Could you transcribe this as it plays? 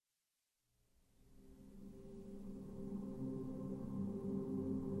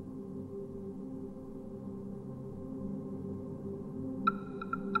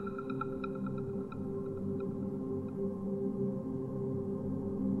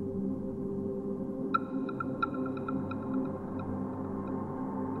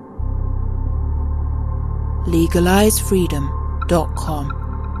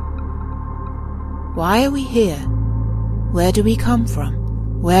LegalizeFreedom.com. Why are we here? Where do we come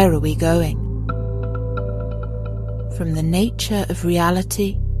from? Where are we going? From the nature of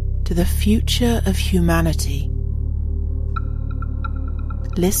reality to the future of humanity.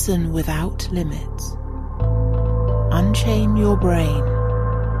 Listen without limits. Unchain your brain.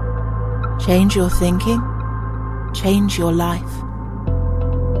 Change your thinking. Change your life.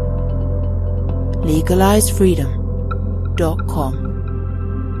 LegalizeFreedom.com.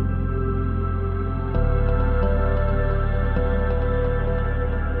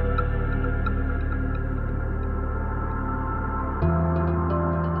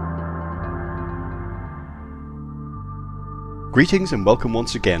 Greetings and welcome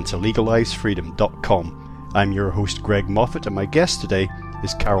once again to LegalizeFreedom.com. I'm your host Greg Moffat, and my guest today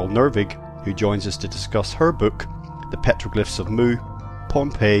is Carole Nervig, who joins us to discuss her book, The Petroglyphs of Mu,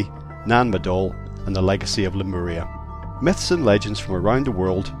 Pompeii, Nan Madol, and the Legacy of Lemuria. Myths and legends from around the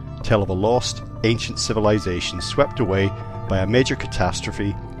world tell of a lost, ancient civilization swept away by a major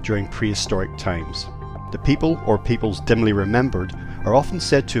catastrophe during prehistoric times. The people or peoples dimly remembered are often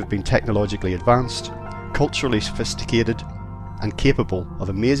said to have been technologically advanced, culturally sophisticated, and capable of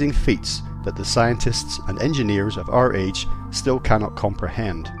amazing feats that the scientists and engineers of our age still cannot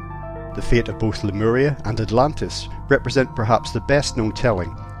comprehend. The fate of both Lemuria and Atlantis represent perhaps the best known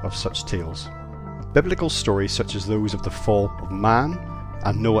telling of such tales. Biblical stories such as those of the fall of man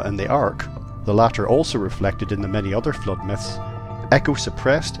and Noah and the Ark, the latter also reflected in the many other flood myths, echo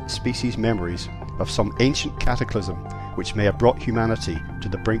suppressed species memories of some ancient cataclysm which may have brought humanity to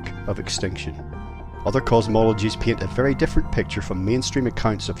the brink of extinction. Other cosmologies paint a very different picture from mainstream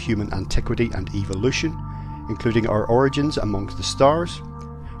accounts of human antiquity and evolution, including our origins amongst the stars,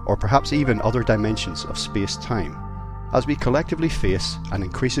 or perhaps even other dimensions of space-time. As we collectively face an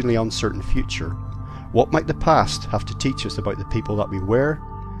increasingly uncertain future, what might the past have to teach us about the people that we were,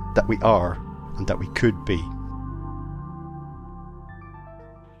 that we are, and that we could be?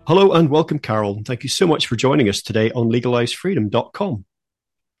 Hello and welcome, Carole. Thank you so much for joining us today on LegalizeFreedom.com.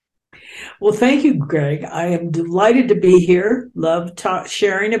 Well, thank you, Greg. I am delighted to be here. Love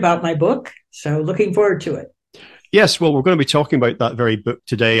sharing about my book. So looking forward to it. Yes, well, we're going to be talking about that very book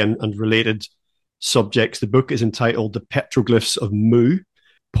today and related subjects. The book is entitled The Petroglyphs of Mu,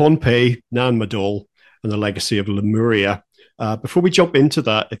 Pompeii, Nan Madol, and the Legacy of Lemuria. Before we jump into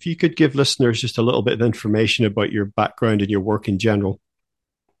that, if you could give listeners just a little bit of information about your background and your work in general.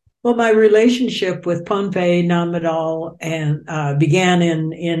 Well, my relationship with Pompeii, Nan Madol, and began in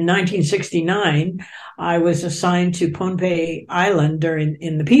 1969. I was assigned to Pompeii Island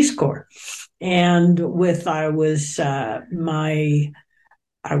in the Peace Corps, and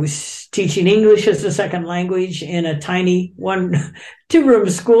I was teaching English as a second language in a tiny 2-room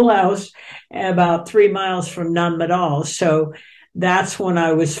schoolhouse about 3 miles from Nan Madol. So that's when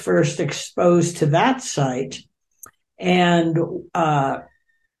I was first exposed to that site, and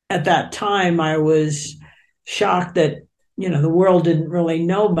at that time, I was shocked that, the world didn't really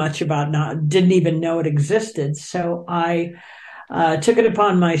know much about didn't even know it existed. So I took it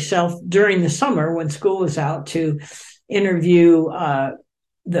upon myself during the summer when school was out to interview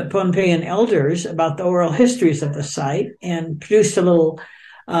the Pompeian elders about the oral histories of the site and produced a little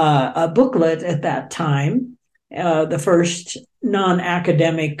a booklet at that time, the first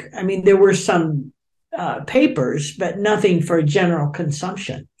non-academic. I mean, there were some papers, but nothing for general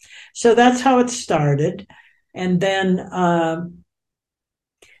consumption. So that's how it started. And then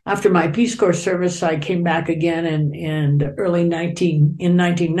after my Peace Corps service, I came back again in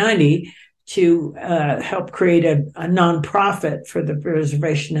 1990 to help create a nonprofit for the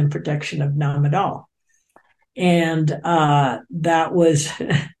preservation and protection of Nan Madol. And that was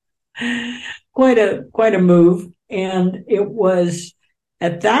quite a move. And it was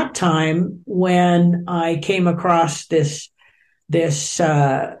at that time when I came across this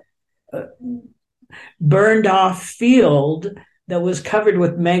burned off field that was covered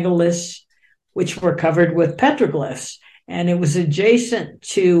with megaliths, which were covered with petroglyphs. And it was adjacent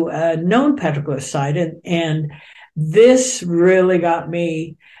to a known petroglyph site. And this really got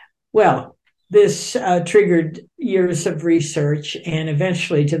me, this triggered years of research and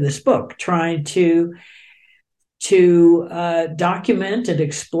eventually to this book, trying to document and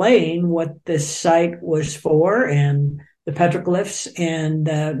explain what this site was for and the petroglyphs and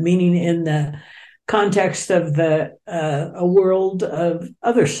meaning in the context of a world of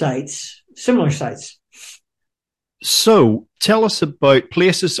other sites, similar sites. So tell us about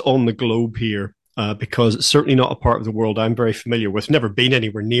places on the globe here, because it's certainly not a part of the world I'm very familiar with. Never been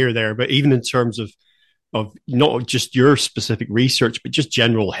anywhere near there, but even in terms of not just your specific research, but just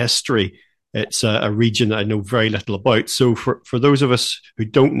general history. it's a region that I know very little about. So for those of us who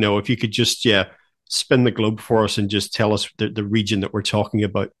don't know, if you could just, spin the globe for us and just tell us the region that we're talking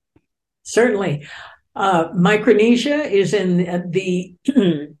about. Certainly. Micronesia is in the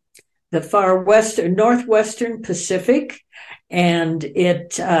the far northwestern Pacific, and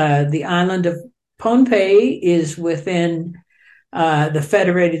the island of Pohnpei is within the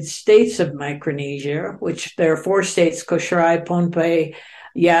Federated States of Micronesia, which there are 4 states: Kosrae, Pohnpei,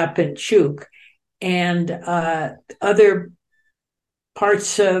 Yap, and Chuuk. And other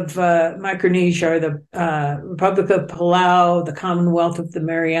parts of Micronesia are the Republic of Palau, the Commonwealth of the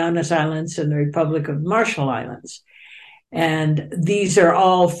Marianas Islands, and the Republic of Marshall Islands. And these are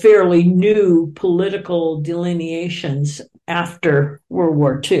all fairly new political delineations after World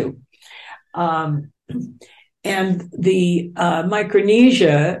War II. And the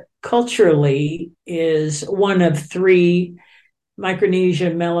Micronesia culturally is one of 3.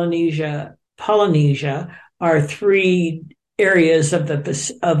 Micronesia, Melanesia, Polynesia are 3 areas of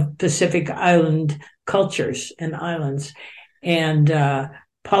Pacific island cultures and islands. And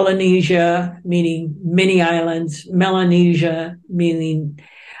Polynesia, meaning many islands, Melanesia, meaning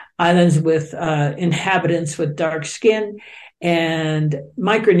islands with inhabitants with dark skin, and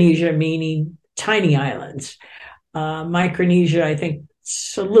Micronesia, meaning tiny islands. Micronesia, I think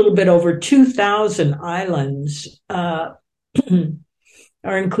it's a little bit over 2,000 islands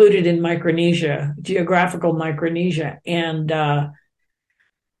are included in Micronesia, geographical Micronesia, and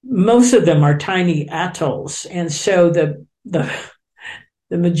most of them are tiny atolls. And so the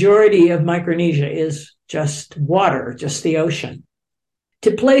majority of Micronesia is just water, just the ocean.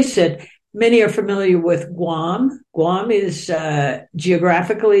 To place it, many are familiar with Guam. Guam is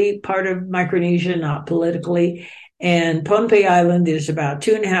geographically part of Micronesia, not politically. And Pohnpei Island is about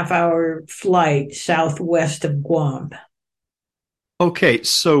 2.5-hour flight southwest of Guam. Okay,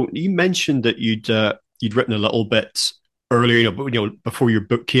 so you mentioned that you'd written a little bit earlier, before your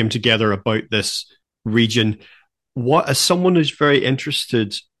book came together, about this region. What, as someone who's very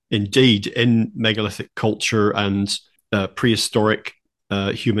interested indeed in megalithic culture and prehistoric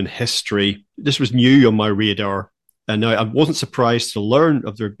human history, this was new on my radar, and I wasn't surprised to learn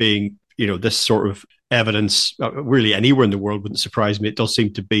of there being, this sort of evidence really anywhere in the world. Wouldn't surprise me. It does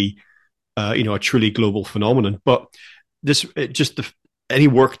seem to be, a truly global phenomenon, but. Any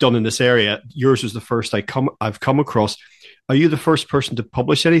work done in this area, yours was the first I've come across. Are you the first person to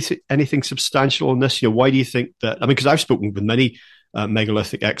publish anything substantial on this? Why do you think that? I mean, because I've spoken with many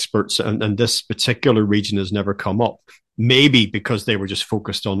megalithic experts, and this particular region has never come up. Maybe because they were just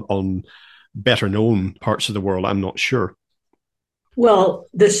focused on better known parts of the world. I'm not sure. Well,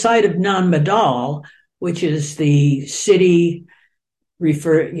 the site of Nan Madol, which is the city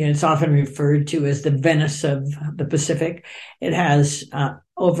it's often referred to as the Venice of the Pacific. It has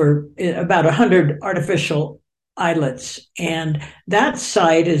over about 100 artificial islets, and that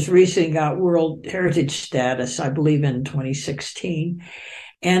site has recently got World Heritage status, I believe, in 2016.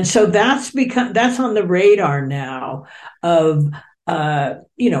 And so that's on the radar now of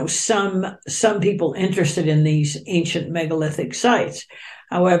some people interested in these ancient megalithic sites.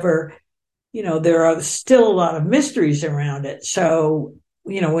 However, there are still a lot of mysteries around it. So,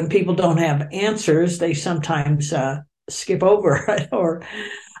 when people don't have answers, they sometimes skip over it,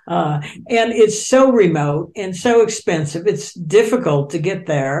 and it's so remote and so expensive. It's difficult to get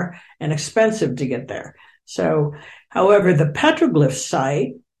there and expensive to get there. So, however, the petroglyph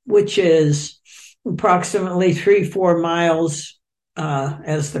site, which is approximately 3-4 miles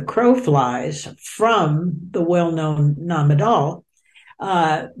as the crow flies from the well-known Nan Madol,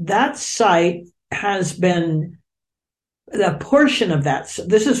 that site has been a portion of that. So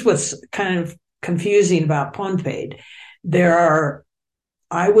this is what's kind of confusing about Pohnpei. There are,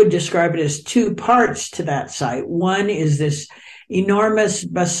 I would describe it as 2 parts to that site. One is this enormous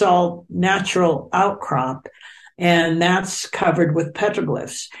basalt natural outcrop, and that's covered with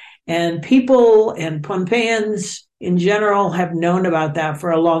petroglyphs. And people and Pohnpeians in general have known about that for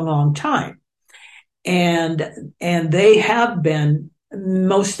a long, long time. And they have been,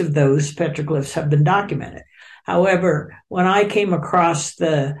 most of those petroglyphs have been documented. However, when I came across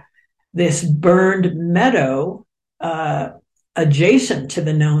this burned meadow adjacent to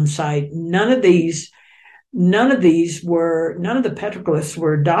the known site, none of the petroglyphs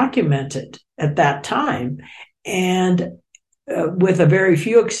were documented at that time, and with a very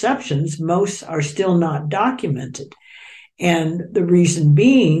few exceptions, most are still not documented. And the reason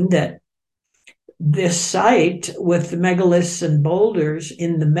being that this site with the megaliths and boulders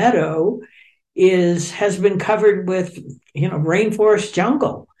in the meadow has been covered with, rainforest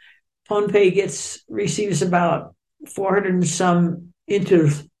jungle. Pohnpei receives about 400 and some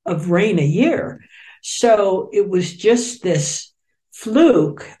inches of rain a year. So it was just this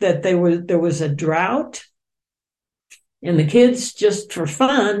fluke that there was a drought, and the kids, just for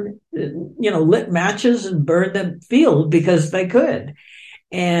fun, lit matches and burned the field because they could.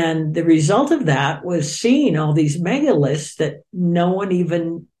 And the result of that was seeing all these megaliths that no one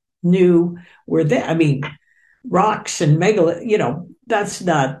even knew were there. I mean, rocks and megalith, that's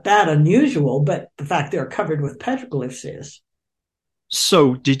not that unusual, but the fact they're covered with petroglyphs is.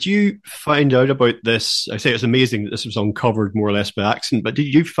 So did you find out about this? I say it's amazing that this was uncovered more or less by accident, but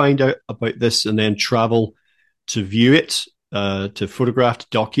did you find out about this and then travel to view it, to photograph, to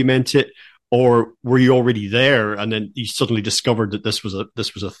document it? Or were you already there and then you suddenly discovered that this was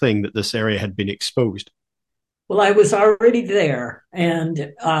a thing, that this area had been exposed? Well, I was already there,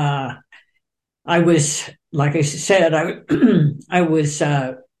 and I was, like I said, I was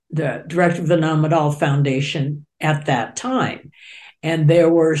the director of the Non-Medall Foundation at that time. And there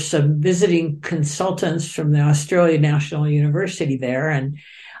were some visiting consultants from the Australian National University there, and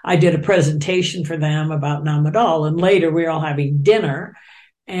I did a presentation for them about Non-Medall. And later we were all having dinner,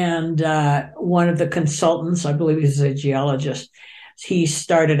 and one of the consultants, I believe he's a geologist, he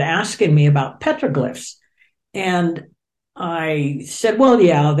started asking me about petroglyphs. And I said, well,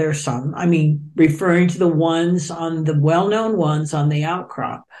 yeah, there's some. I mean, referring to the well-known ones on the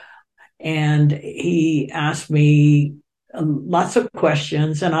outcrop. And he asked me lots of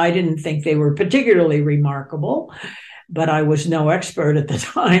questions, and I didn't think they were particularly remarkable, but I was no expert at the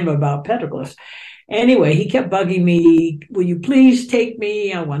time about petroglyphs. Anyway, he kept bugging me, will you please take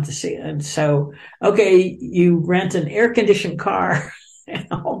me? I want to see it. And so, okay, you rent an air-conditioned car and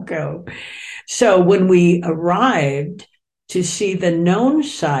I'll go. So when we arrived to see the known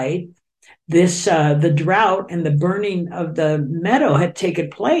site, the drought and the burning of the meadow had taken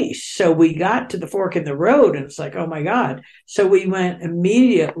place. So we got to the fork in the road and it's like, oh my God. So we went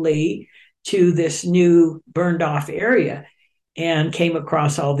immediately to this new burned off area and came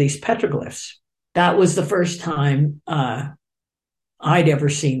across all these petroglyphs. That was the first time I'd ever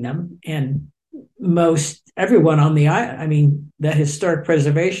seen them. And everyone on the historic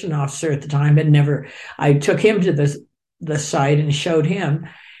preservation officer at the time I took him to the site and showed him.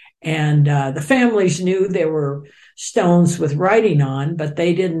 And the families knew there were stones with writing on, but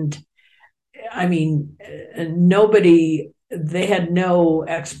they didn't, they had no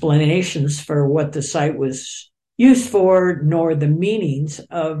explanations for what the site was used for, nor the meanings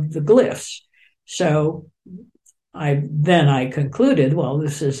of the glyphs. So I concluded, well,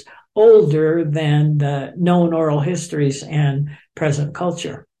 this is older than the known oral histories and present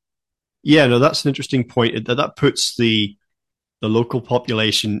culture. Yeah, no, that's an interesting point. That puts the local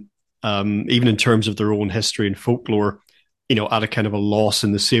population, even in terms of their own history and folklore, at a kind of a loss,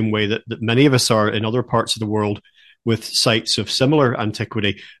 in the same way that many of us are in other parts of the world with sites of similar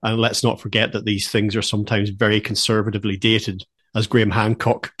antiquity. And let's not forget that these things are sometimes very conservatively dated. As Graham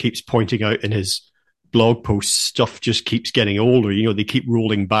Hancock keeps pointing out in his blog posts, stuff just keeps getting older. They keep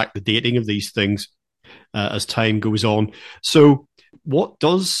rolling back the dating of these things as time goes on. So what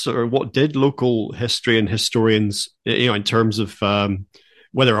did local history and historians, in terms of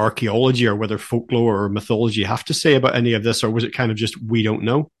whether archaeology or whether folklore or mythology, have to say about any of this? Or was it kind of just, we don't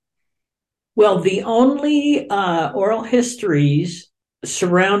know? Well, the only oral histories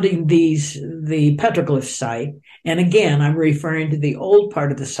surrounding the petroglyph site, and again, I'm referring to the old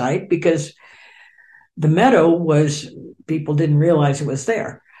part of the site because the meadow people didn't realize it was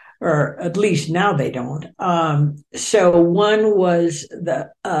there, or at least now they don't. So one was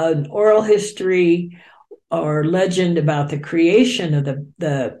an oral history or legend about the creation of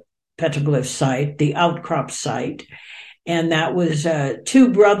the petroglyph site, the outcrop site. And that was two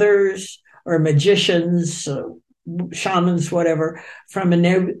brothers or magicians, shamans, whatever, from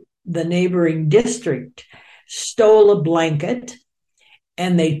the neighboring district stole a blanket,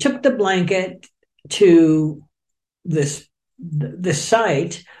 and they took the blanket to this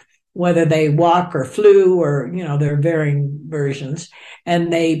site, whether they walk or flew or, there are varying versions,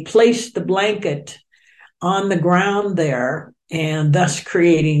 and they placed the blanket on the ground there, and thus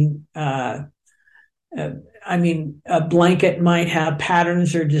creating, a blanket might have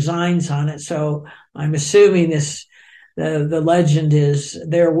patterns or designs on it. So I'm assuming the legend is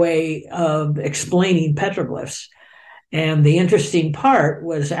their way of explaining petroglyphs. And the interesting part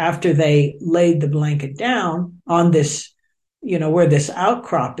was, after they laid the blanket down on this, where this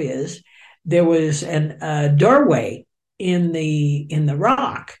outcrop is, there was a doorway in the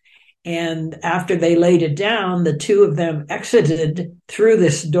rock. And after they laid it down, the two of them exited through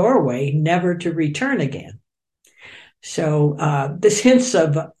this doorway, never to return again. So this hints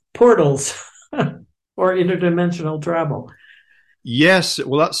of portals or interdimensional travel. Yes,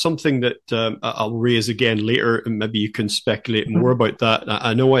 well, that's something that I'll raise again later, and maybe you can speculate more about that.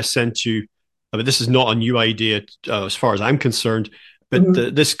 I know I sent you, I mean, this is not a new idea as far as I'm concerned, but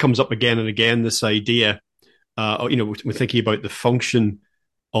Mm-hmm. this comes up again and again, this idea, we're thinking about the function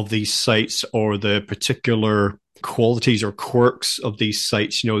of these sites or the particular qualities or quirks of these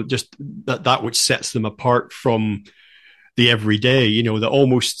sites, just that which sets them apart from the everyday, the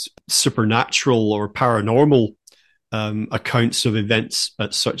almost supernatural or paranormal accounts of events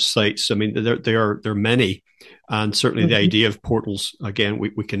at such sites. I mean, there are many, and certainly the idea of portals. Again,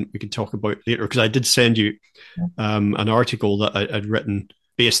 we can talk about later, because I did send you an article that I'd written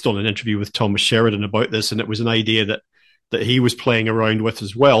based on an interview with Thomas Sheridan about this, and it was an idea that he was playing around with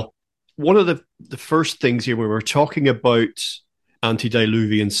as well. One of the first things here, we were talking about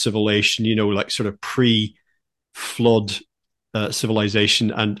antediluvian civilization, like sort of pre-flood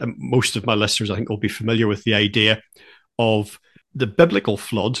civilization, and most of my listeners, I think, will be familiar with the idea of the biblical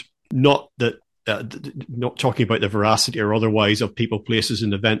flood. Not that, not talking about the veracity or otherwise of people, places,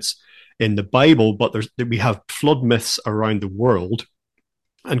 and events in the Bible, but we have flood myths around the world,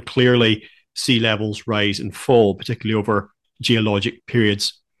 and clearly sea levels rise and fall, particularly over geologic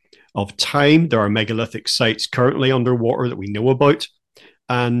periods of time. There are megalithic sites currently underwater that we know about,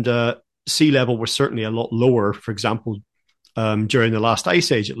 and sea level was certainly a lot lower, for example, during the last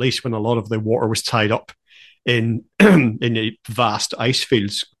ice age, at least, when a lot of the water was tied up in in the vast ice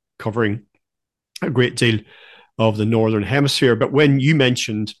fields covering a great deal of the northern hemisphere. But when you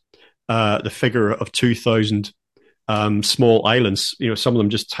mentioned the figure of 2,000 small islands, some of them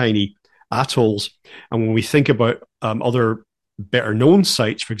just tiny atolls, and when we think about other better known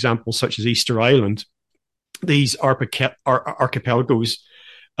sites, for example, such as Easter Island, these archipelagos,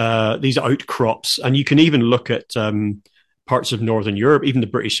 these outcrops, and you can even look at parts of Northern Europe, even the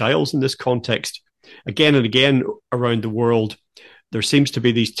British Isles in this context. Again and again around the world, there seems to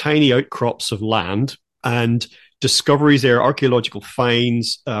be these tiny outcrops of land and discoveries there, archaeological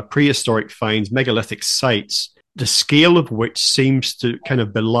finds, prehistoric finds, megalithic sites, the scale of which seems to kind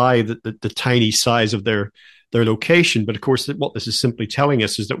of belie the tiny size of their location. But of course, what this is simply telling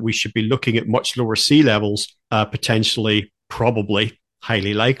us is that we should be looking at much lower sea levels, potentially, probably,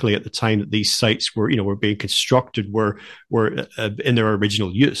 highly likely at the time that these sites were being constructed, were in their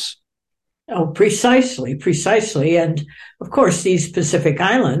original use. Oh, precisely. And of course, these Pacific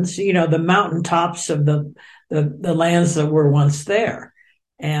Islands, the mountaintops of the lands that were once there.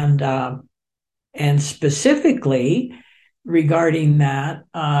 And specifically regarding that,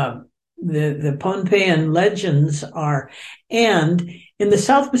 the Pohnpeian legends are, and in the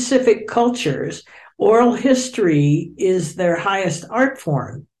South Pacific cultures, oral history is their highest art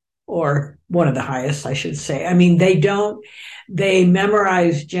form, or one of the highest, I should say. I mean, they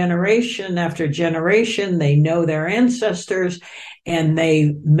memorize generation after generation. They know their ancestors, and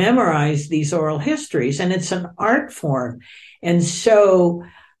they memorize these oral histories, and it's an art form. And so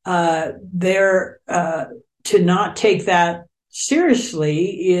to not take that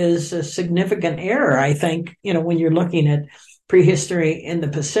seriously is a significant error, I think, when you're looking at prehistory in the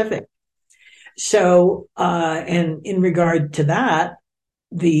Pacific. So, and in regard to that,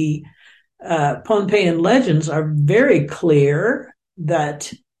 the Pohnpeian legends are very clear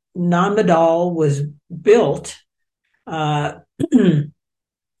that Nanmadol was built.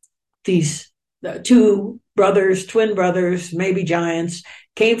 These two brothers, twin brothers, maybe giants,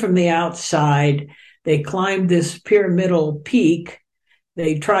 came from the outside. They climbed this pyramidal peak.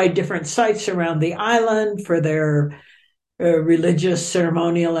 They tried different sites around the island for their religious,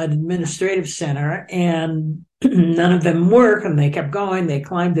 ceremonial, and administrative center, and none of them worked, and they kept going. They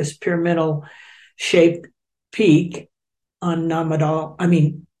climbed this pyramidal-shaped peak on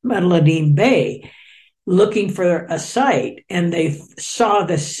Madeleine Bay, looking for a site, and they saw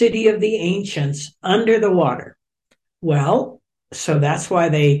the city of the ancients under the water. Well, so that's why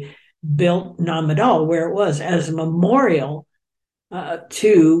they built Nanmadol where it was, as a memorial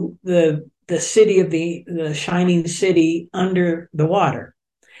to the city of the shining city under the water.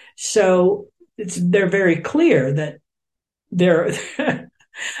 So they're very clear that they're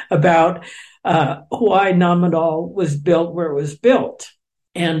about why Nanmadol was built where it was built.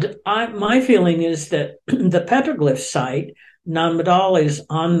 And my feeling is that the petroglyph site, Nanmadol, is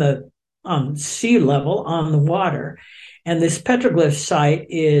on sea level, on the water, and this petroglyph site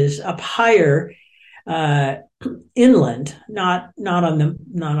is up higher inland, not on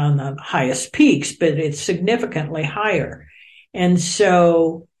the highest peaks, but it's significantly higher. And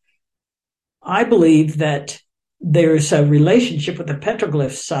so I believe that there's a relationship with the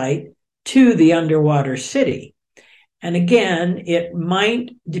petroglyph site to the underwater city. And again, it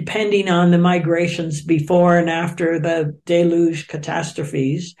might, depending on the migrations before and after the deluge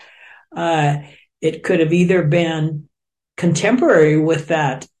catastrophes, it could have either been contemporary with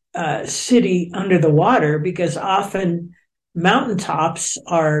that city under the water, because often mountaintops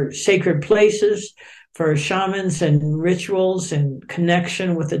are sacred places for shamans and rituals and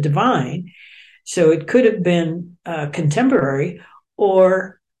connection with the divine. So it could have been contemporary,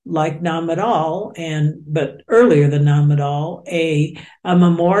 or like Namadal, but earlier than Namadal, a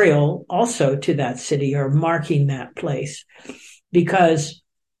memorial also to that city, or marking that place, because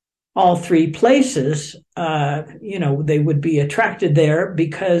all three places, they would be attracted there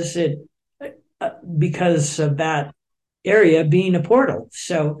because of that area being a portal.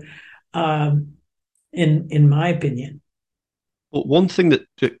 So, in my opinion. Well, one thing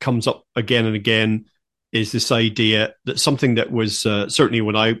that comes up again and again is this idea that something that was certainly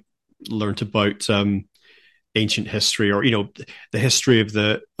when I learned about ancient history, or the history of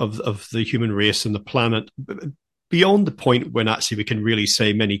the human race and the planet, beyond the point when actually we can really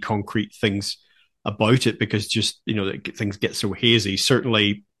say many concrete things about it, because just things get so hazy.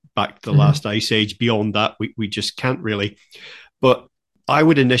 Certainly back to the last ice age. Beyond that, we just can't really. But I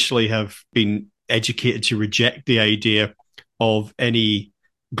would initially have been educated to reject the idea of any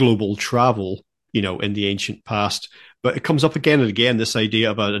global travel, in the ancient past. But it comes up again and again, this idea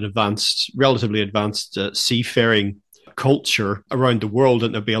of an relatively advanced seafaring culture around the world,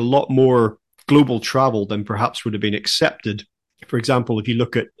 and there'd be a lot more global travel than perhaps would have been accepted. For example, if you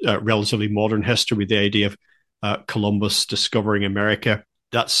look at relatively modern history, with the idea of Columbus discovering America,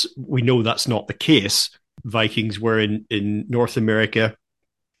 we know that's not the case. Vikings were in North America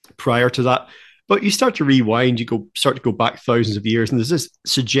prior to that. But you start to rewind, start to go back thousands of years, and there's this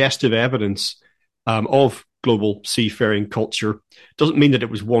suggestive evidence of global seafaring culture. Doesn't mean that it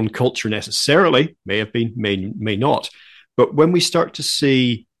was one culture necessarily, may have been, may not. But when we start to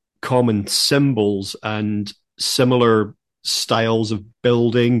see common symbols and similar styles of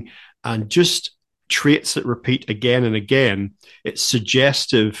building and just traits that repeat again and again, it's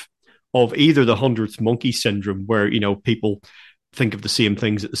suggestive of either the 100th monkey syndrome, where people think of the same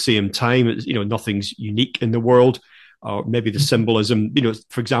things at the same time. Nothing's unique in the world. Or maybe the symbolism,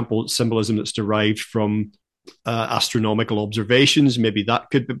 for example, symbolism that's derived from astronomical observations. Maybe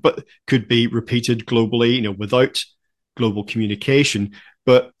that could be repeated globally, without global communication.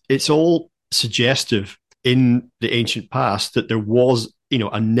 But it's all suggestive in the ancient past that there was,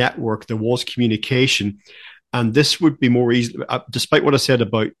 a network, there was communication. And this would be more easily, despite what I said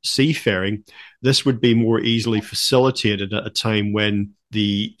about seafaring, this would be more easily facilitated at a time when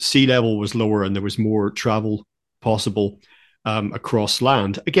the sea level was lower and there was more travel possible across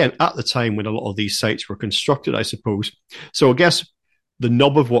land. Again, at the time when a lot of these sites were constructed, I suppose. So I guess the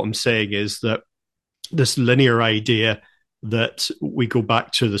nub of what I'm saying is that this linear idea that we go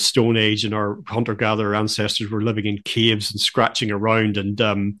back to the Stone Age and our hunter-gatherer ancestors were living in caves and scratching around and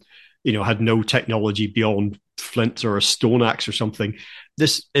had no technology beyond flint or a stone axe or something.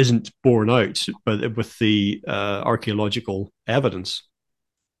 This isn't borne out, but with the archaeological evidence.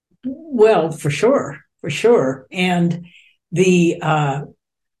 Well, for sure. And the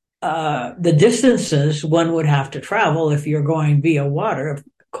distances one would have to travel if you're going via water, of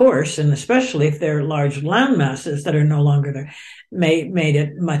course, and especially if there are large land masses that are no longer there, made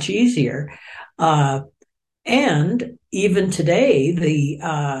it much easier. And even today,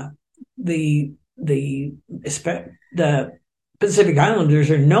 the Pacific Islanders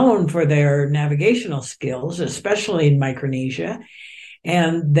are known for their navigational skills, especially in Micronesia,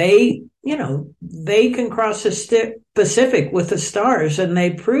 and they can cross the Pacific with the stars, and they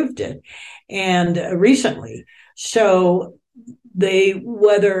proved it, and recently. So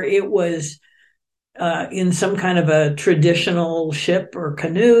whether it was in some kind of a traditional ship or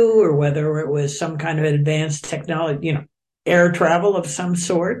canoe, or whether it was some kind of advanced technology, air travel of some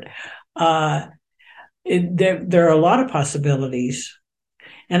sort, there are a lot of possibilities.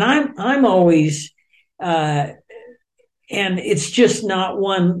 And I'm always, and it's just not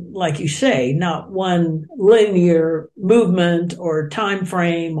one, like you say, not one linear movement or time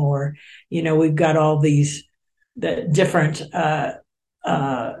frame, or, we've got all these different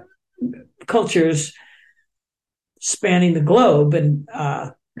cultures spanning the globe. And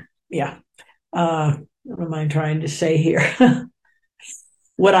what am I trying to say here?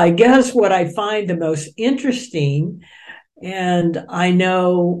 What I find the most interesting, and I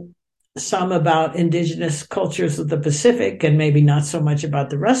know some about indigenous cultures of the Pacific and maybe not so much about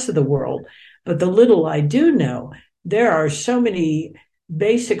the rest of the world, but the little I do know, there are so many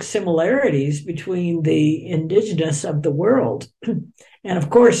basic similarities between the indigenous of the world. And of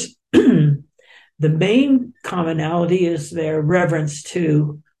course, the main commonality is their reverence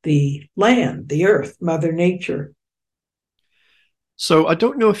to the land, the earth, Mother Nature. So I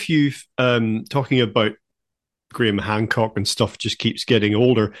don't know if you've, talking about Graham Hancock and stuff just keeps getting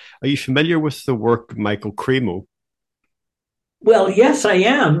older. Are you familiar with the work of Michael Cremo? Well, yes, I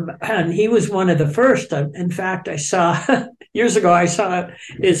am. And he was one of the first. In fact, I saw years ago, I saw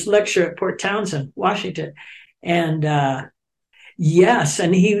his lecture at Port Townsend, Washington. And yes,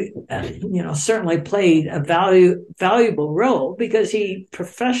 and he, certainly played a valuable role because he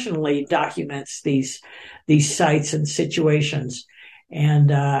professionally documents these sites and situations.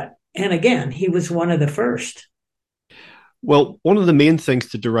 And again, he was one of the first. Well, one of the main things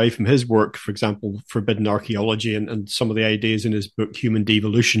to derive from his work, for example, Forbidden Archaeology and some of the ideas in his book, Human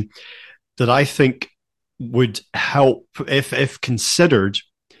Devolution, that I think would help, if considered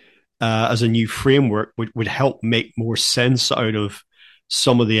as a new framework, would help make more sense out of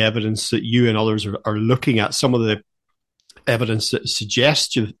some of the evidence that you and others are looking at, some of the evidence that is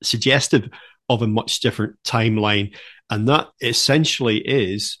suggestive of a much different timeline. And that essentially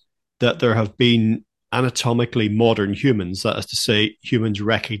is that there have been anatomically modern humans, that is to say, humans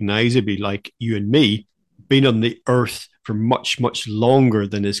recognizably like you and me, been on the earth for much, much longer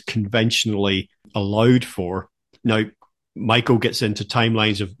than is conventionally allowed for. Now, Michael gets into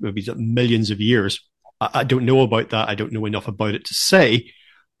timelines of maybe millions of years. I don't know about that. I don't know enough about it to say,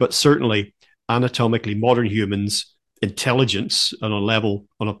 but certainly anatomically modern humans, intelligence on a level,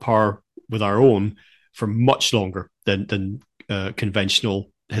 on a par with our own for much longer than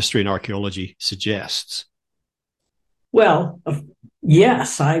conventional history and archaeology suggests. Well,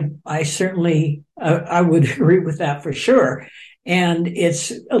 yes, I certainly I would agree with that for sure. And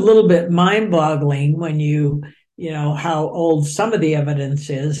it's a little bit mind-boggling when you know how old some of the evidence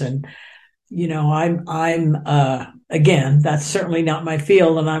is. And I'm again, that's certainly not my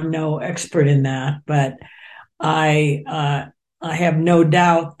field, and I'm no expert in that. But I have no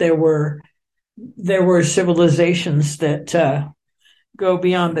doubt there were civilizations that go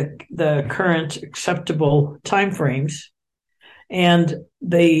beyond the current acceptable timeframes, and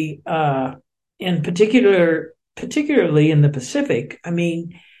they, in particularly in the Pacific. I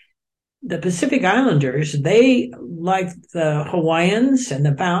mean, the Pacific Islanders, they, like the Hawaiians and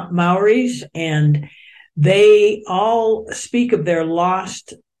the Maoris, and they all speak of their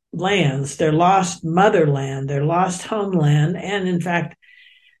lost lands, their lost motherland, their lost homeland, and in fact,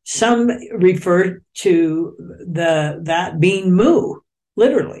 some refer to that being Mu,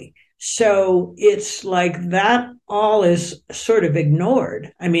 literally. So it's like that all is sort of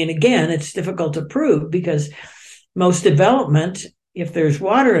ignored. I mean, again, it's difficult to prove because most development, if there's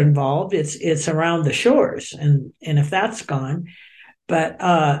water involved, it's around the shores, and if that's gone. But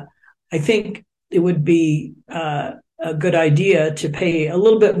I think it would be a good idea to pay a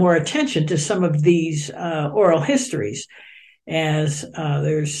little bit more attention to some of these oral histories, as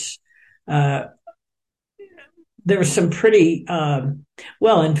there's some pretty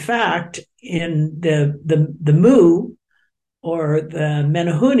well, in fact, in the Mu or the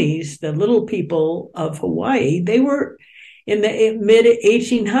Menahunis, the little people of Hawaii, they were in the mid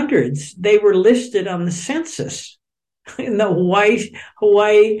 1800s. They were listed on the census in the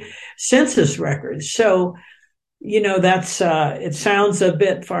Hawaii census records. So, that's it sounds a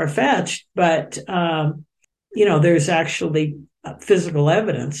bit far-fetched, but there's actually physical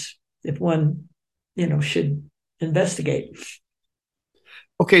evidence if one, should investigate.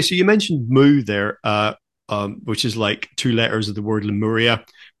 Okay, so you mentioned Mu there, which is like two letters of the word Lemuria.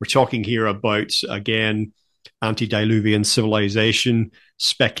 We're talking here about, again, antediluvian civilization,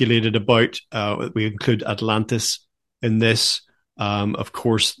 speculated about. We include Atlantis in this. Of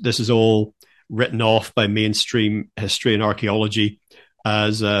course, this is all written off by mainstream history and archaeology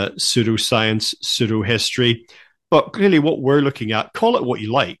as pseudoscience, pseudo-history. But clearly what we're looking at, call it what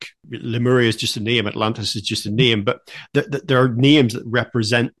you like. Lemuria is just a name, Atlantis is just a name, but there are names that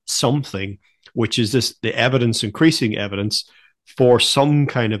represent something, which is the evidence, increasing evidence for some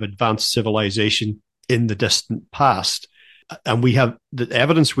kind of advanced civilization in the distant past. And we have the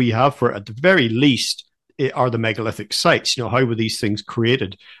evidence we have for it, at the very least, are the megalithic sites. How were these things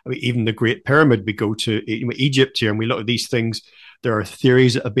created? I mean, even the Great Pyramid, we go to Egypt here and we look at these things. There are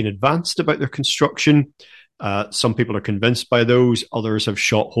theories that have been advanced about their construction. Some people are convinced by those. Others have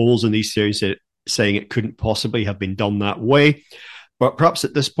shot holes in these theories, saying it couldn't possibly have been done that way. But perhaps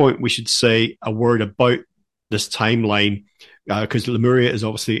at this point, we should say a word about this timeline, because Lemuria is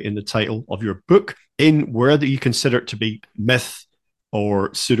obviously in the title of your book, in whether you consider it to be myth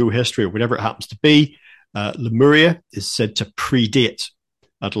or pseudo-history or whatever it happens to be. Lemuria is said to predate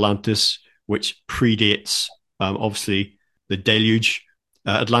Atlantis, which predates, obviously, the deluge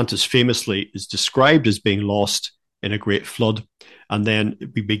Atlantis famously is described as being lost in a great flood. And then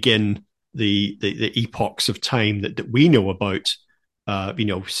we begin the epochs of time that we know about,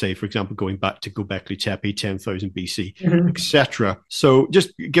 say, for example, going back to Göbekli Tepe, 10,000 BC, etc. So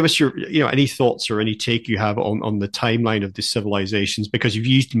just give us your, any thoughts or any take you have on the timeline of the civilizations, because you've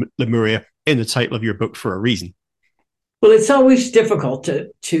used Lemuria in the title of your book for a reason. Well, it's always difficult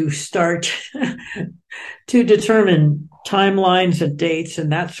to start to determine timelines and dates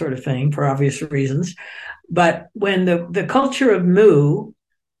and that sort of thing for obvious reasons. But when the culture of Mu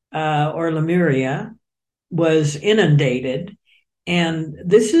or Lemuria was inundated, and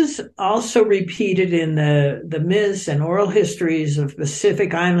this is also repeated in the myths and oral histories of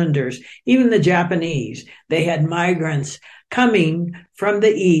Pacific Islanders, even the Japanese, they had migrants coming from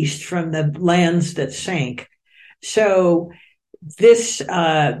the east, from the lands that sank. So this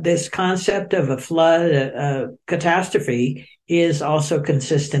concept of a flood, a catastrophe, is also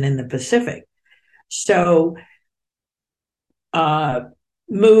consistent in the Pacific. So Mu,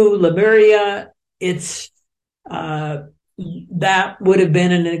 Lemuria, it's that would have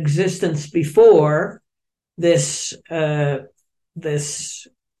been in existence before this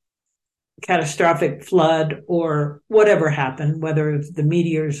catastrophic flood or whatever happened, whether it's the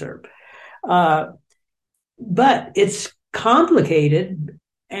meteors or. But it's complicated,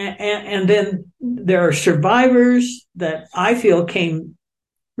 and then there are survivors that I feel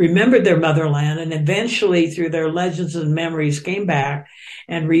remembered their motherland, and eventually through their legends and memories came back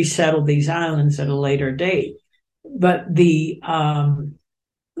and resettled these islands at a later date. But the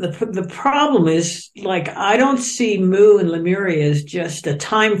problem is, like, I don't see Mu and Lemuria as just a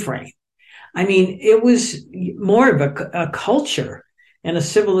time frame. I mean, it was more of a culture and a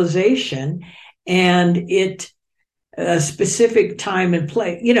civilization, and a specific time and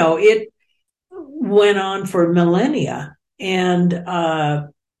place. It went on for millennia, and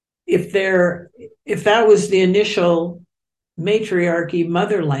if that was the initial matriarchy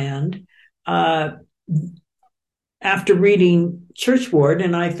motherland, after reading Churchward,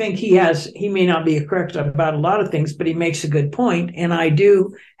 and I think he may not be correct about a lot of things, but he makes a good point, and I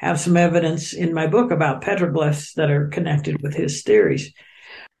do have some evidence in my book about petroglyphs that are connected with his theories.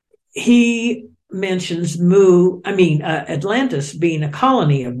 He mentions Atlantis being a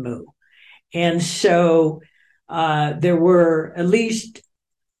colony of Mu. And so there were at least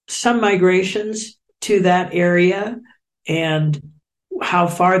some migrations to that area and how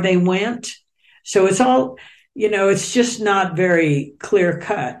far they went. So it's all, it's just not very clear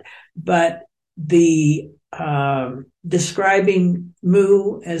cut, but the describing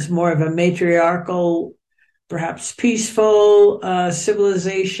Mu as more of a matriarchal, perhaps peaceful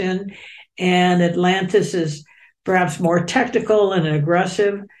civilization, and Atlantis is perhaps more technical and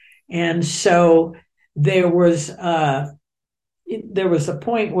aggressive. And so there was a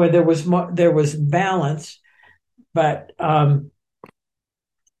point where there was balance, but and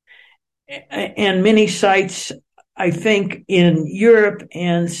many sites, I think, in Europe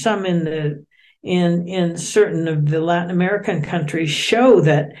and some in certain of the Latin American countries show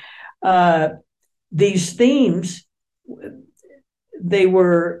that these themes, they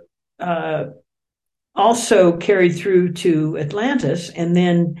were also carried through to Atlantis. And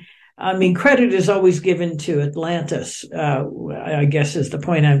then, credit is always given to Atlantis, I guess is the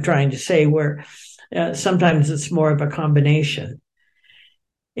point I'm trying to say, where sometimes it's more of a combination.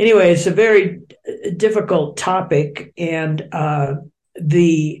 Anyway, it's a very difficult topic, and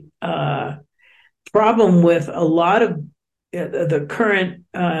the problem with a lot of the current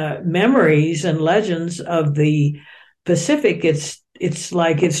memories and legends of the Pacific, it's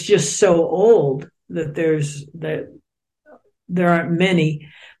like it's just so old that there aren't many.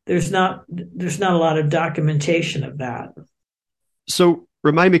 There's not a lot of documentation of that. So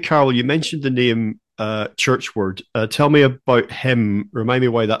remind me, Carole, you mentioned the name Churchward. Tell me about him. Remind me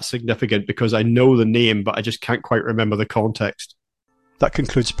why that's significant, because I know the name, but I just can't quite remember the context. That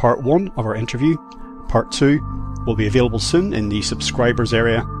concludes part 1 of our interview. Part 2 will be available soon in the subscribers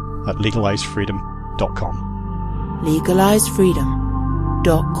area at legalizefreedom.com.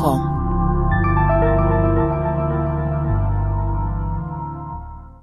 legalizefreedom.com